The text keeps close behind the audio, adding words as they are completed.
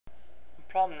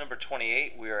Problem number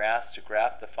 28, we are asked to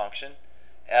graph the function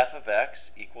f of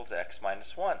x equals x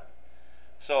minus 1.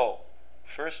 So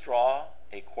first draw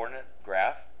a coordinate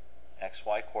graph,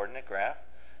 xy coordinate graph.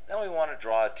 Then we want to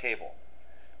draw a table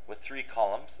with 3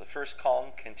 columns. The first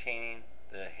column containing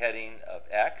the heading of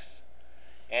x,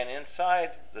 and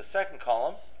inside the second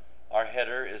column our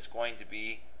header is going to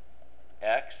be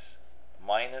x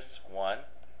minus 1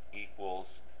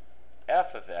 equals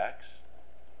f of x.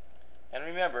 And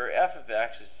remember, f of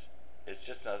x is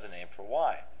just another name for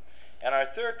y. And our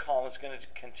third column is going to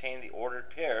contain the ordered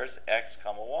pairs x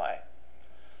comma y.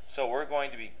 So we're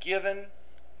going to be given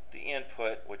the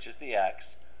input, which is the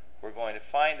x. We're going to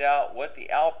find out what the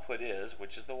output is,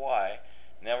 which is the y.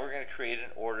 And then we're going to create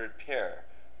an ordered pair,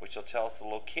 which will tell us the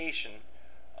location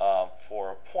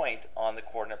for a point on the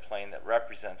coordinate plane that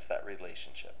represents that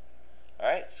relationship.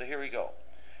 Alright, so here we go.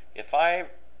 If I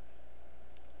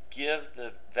give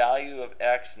the value of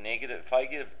x negative, if I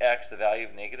give x the value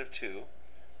of negative 2,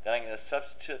 then I'm going to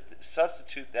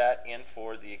substitute that in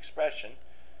for the expression.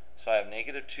 So I have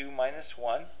negative 2 minus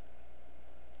 1,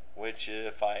 which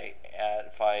if I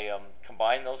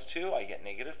combine those two, I get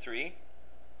negative 3.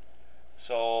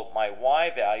 So my y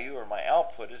value, or my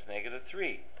output, is negative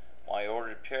 3. My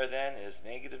ordered pair then is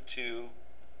negative 2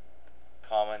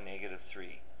 comma negative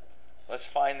 3. Let's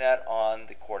find that on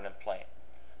the coordinate plane.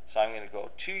 So I'm going to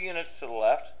go 2 units to the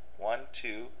left, 1,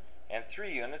 2, and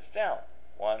 3 units down,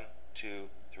 1, 2,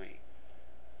 3.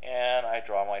 And I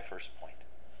draw my first point.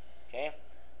 Okay,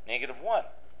 negative 1.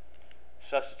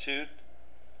 Substitute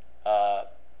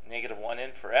negative 1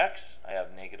 in for x. I have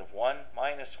negative 1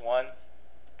 minus 1.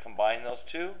 Combine those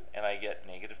two, and I get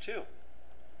negative 2.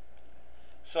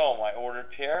 So my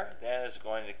ordered pair then is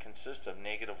going to consist of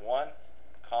negative 1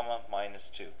 comma minus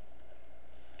 2.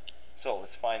 So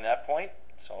let's find that point.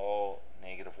 So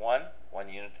negative 1, 1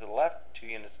 unit to the left, 2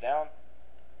 units down,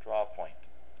 draw a point.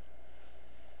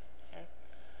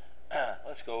 Okay.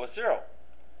 Let's go with 0.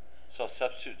 So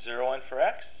substitute 0 in for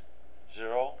x.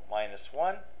 0 minus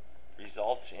 1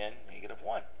 results in negative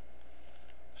 1.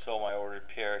 So my ordered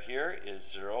pair here is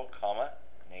 0 comma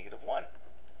negative 1.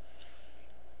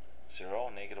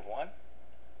 0, negative 1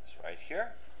 is right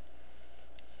here.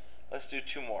 Let's do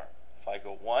 2 more. If I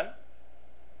go 1,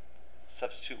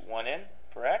 substitute 1 in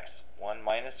for x, 1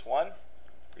 minus 1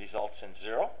 results in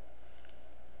 0.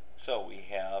 So we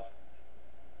have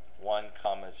 1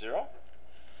 comma 0.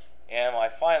 And my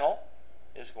final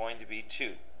is going to be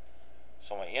 2.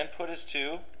 So my input is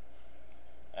 2,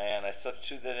 and I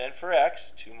substitute that in for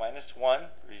x. 2 minus 1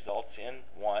 results in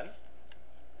 1.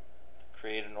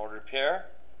 Create an ordered pair.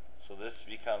 So this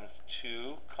becomes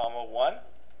 2 comma 1.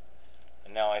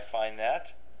 And now I find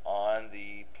that on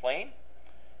the plane,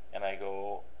 and I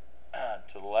go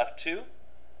to the left 2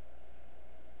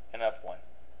 and up 1.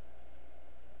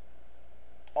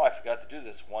 Oh, I forgot to do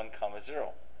this. 1 comma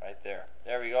 0 right there.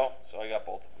 There we go. So I got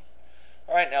both of them.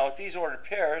 All right, now with these ordered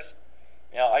pairs,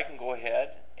 now I can go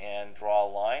ahead and draw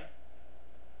a line.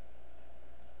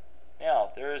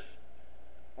 Now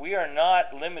we are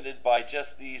not limited by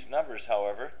just these numbers,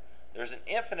 however. There's an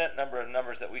infinite number of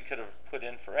numbers that we could have put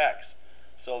in for x.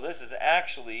 So this is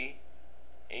actually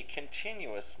a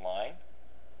continuous line.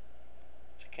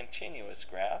 It's a continuous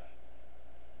graph.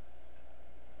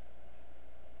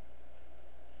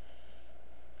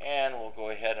 And we'll go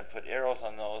ahead and put arrows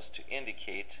on those to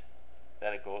indicate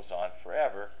that it goes on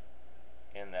forever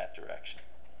in that direction.